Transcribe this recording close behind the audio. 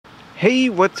Hey,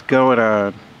 what's going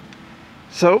on?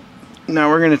 So now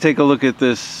we're going to take a look at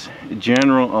this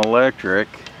General Electric.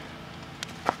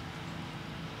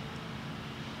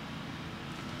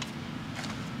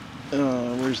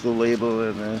 Where's the label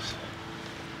in this?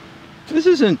 This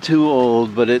isn't too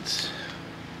old, but it's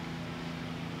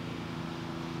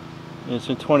in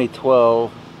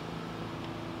 2012.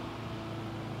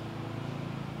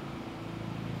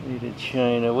 Made in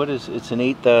China. What is it's an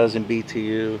 8,000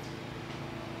 BTU.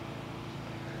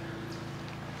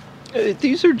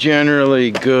 These are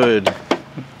generally good,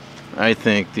 I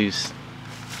think. This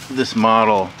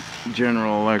model,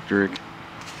 General Electric.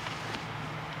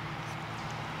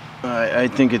 I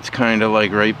think it's kind of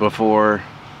like right before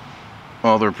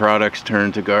all their products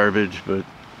turn to garbage, but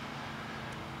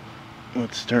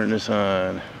let's turn this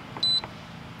on.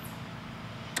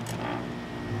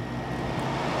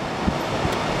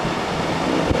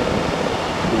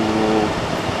 Cool.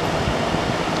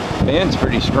 Fan's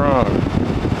pretty strong.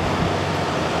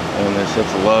 And this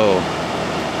hits low.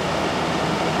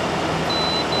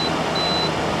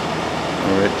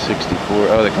 We're at 64.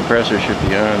 Oh, the compressor should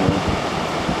be on though.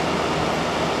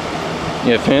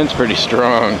 Yeah, fan's pretty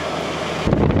strong.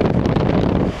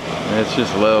 That's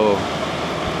just low.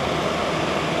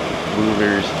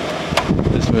 Movers.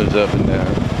 This moves up and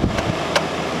down.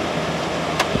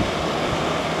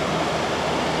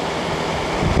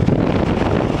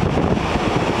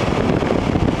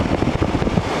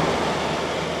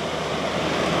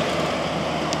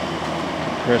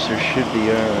 Compressor should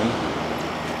be on.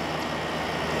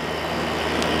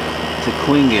 It's a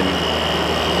Quingen.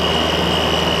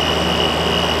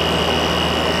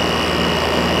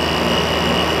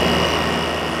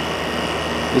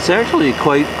 It's actually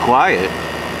quite quiet.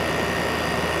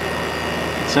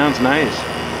 It sounds nice.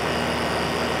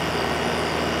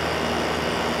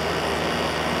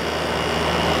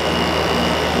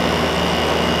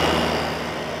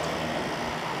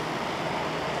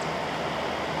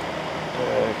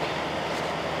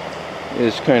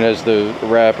 This kind of has the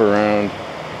wrap around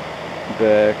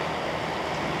back.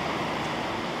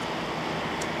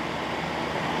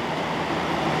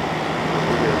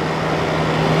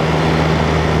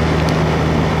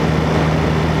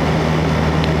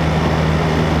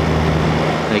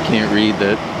 I can't read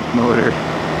that motor.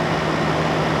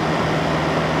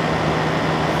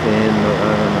 And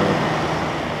I don't know.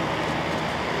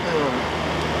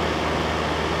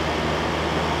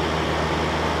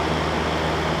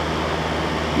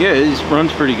 Yeah, it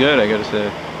runs pretty good, I gotta say.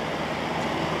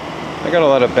 I got a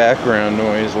lot of background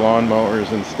noise,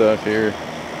 lawnmowers and stuff here.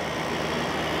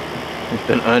 I've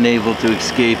been unable to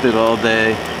escape it all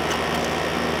day.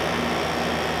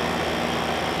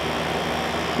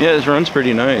 Yeah, this runs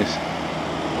pretty nice.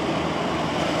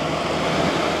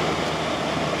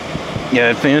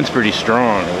 Yeah, the fan's pretty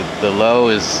strong. The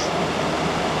low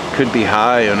could be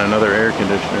high on another air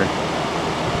conditioner.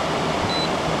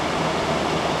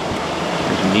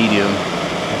 There's medium.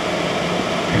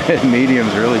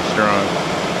 Medium's really strong.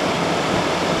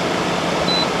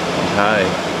 It's high.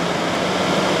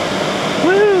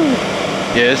 Woo!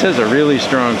 Yeah, this has a really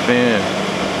strong fan.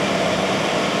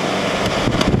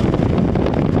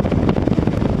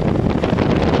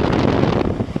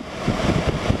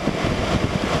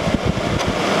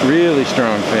 Really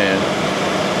strong fan.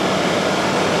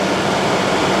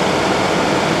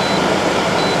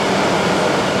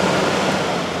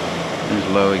 There's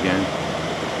low again.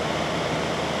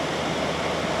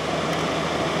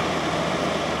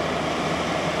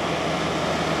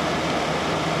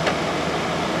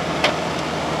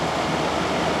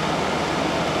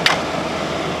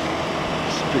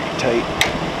 It's pretty tight.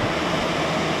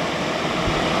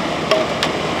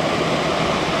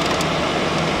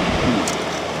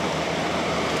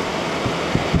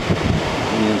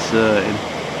 Inside.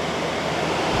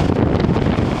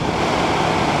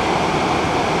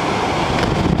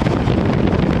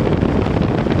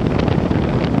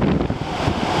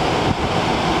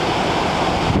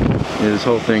 Yeah, this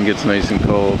whole thing gets nice and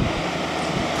cold.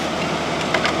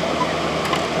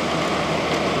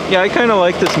 Yeah, I kind of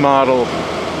like this model,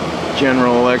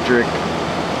 General Electric.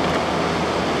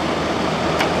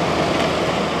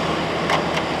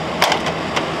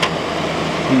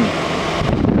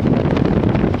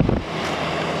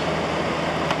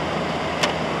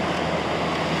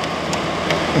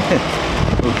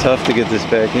 A little tough to get this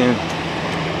back in.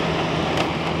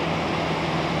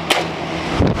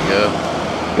 There you go.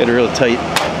 Got a real tight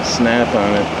snap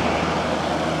on it.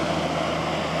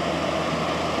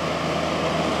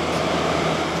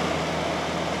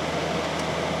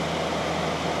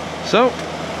 So,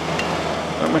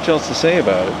 not much else to say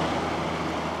about it.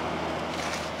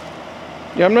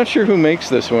 Yeah, I'm not sure who makes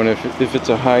this one, if it's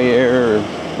a high air or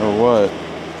what.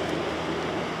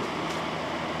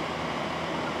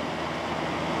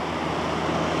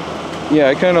 Yeah,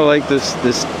 I kind of like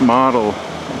this model,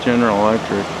 General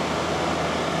Electric.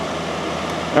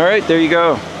 All right, there you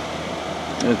go.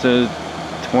 It's a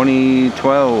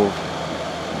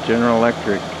 2012 General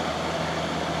Electric.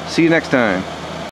 See you next time.